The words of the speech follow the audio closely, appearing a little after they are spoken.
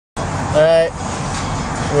Alright,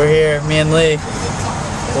 we're here, me and Lee,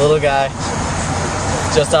 the little guy,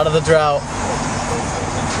 just out of the drought,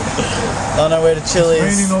 on our way to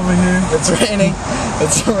Chili's. It's raining over here.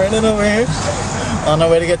 It's raining over here. On our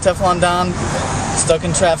way to get Teflon Don, stuck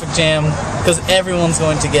in traffic jam, because everyone's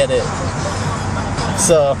going to get it.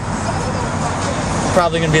 So,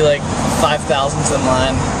 probably going to be like 5,000s in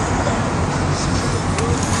line.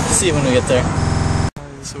 See you when we get there.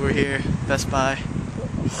 So we're here, Best Buy.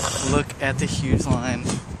 Look at the huge line.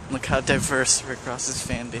 Look how diverse Rick Ross's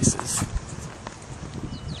fan base is.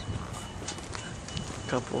 A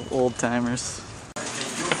couple old timers. I'm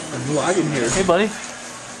vlogging here. Hey buddy.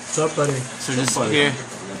 What's up, buddy? So we're just here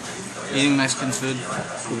eating Mexican food.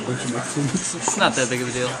 It's not that big of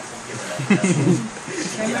a deal.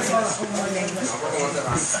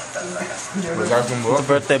 The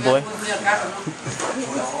birthday boy.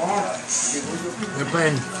 They're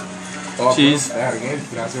playing cheese.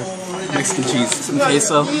 Mexican cheese. Some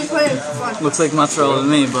queso. Looks like mozzarella to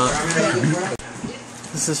me, but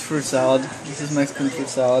this is fruit salad. This is Mexican fruit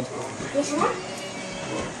salad.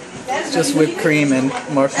 It's just whipped cream and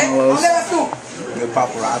marshmallows. The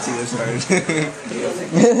paparazzi that started.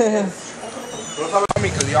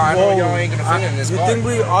 Y'all ain't gonna fit in this car. You think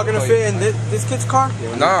we are gonna fit in this kid's car?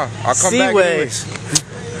 Nah, I'll come back anyways.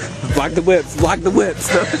 Block the whips, block the whips.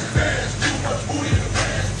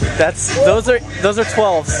 Those are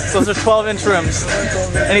 12s. Those are 12-inch rims.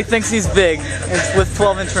 And he thinks he's big. It's with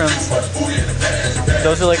 12-inch rims.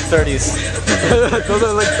 Those are like 30s. Those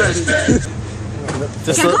are like 30s.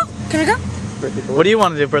 Just Can I go? Can I go? What do you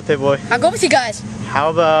want to do, birthday boy? I'll go with you guys. How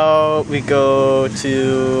about we go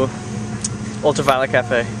to Ultraviolet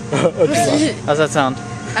Cafe? How's that sound?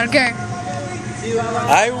 I don't care.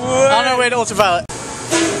 I would. On our way to Ultraviolet.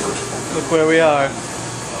 Look where we are.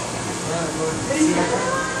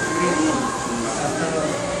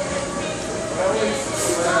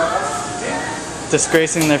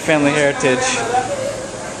 Disgracing their family heritage.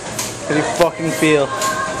 How do you fucking feel?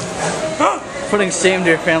 Putting shame to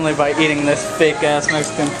your family by eating this fake ass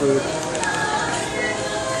Mexican food.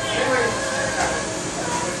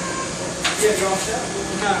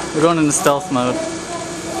 We're going into stealth mode.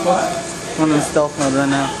 What? We're going into stealth mode right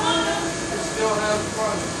now.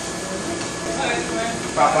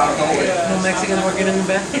 No Mexican working in the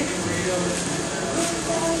back?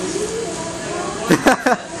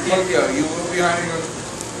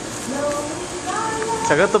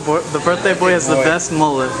 Check out the birthday boy has the best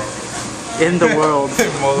mullet in the world.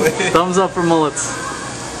 Thumbs up for mullets.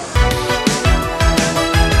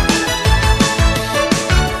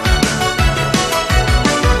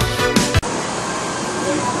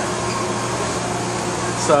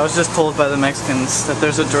 So I was just told by the Mexicans that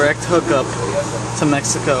there's a direct hookup to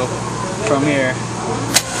Mexico from here.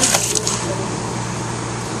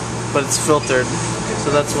 But it's filtered,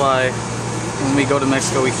 so that's why when we go to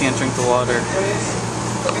Mexico we can't drink the water.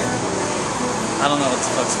 I don't know what the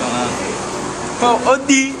fuck's going on. Oh,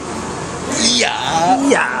 Odi! Yeah!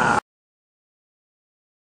 Yeah!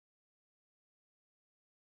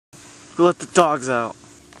 Go let the dogs out.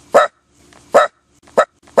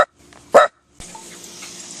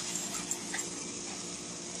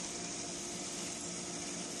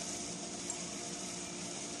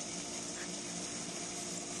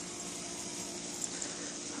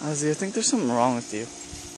 Ozzy, I think there's something wrong with you.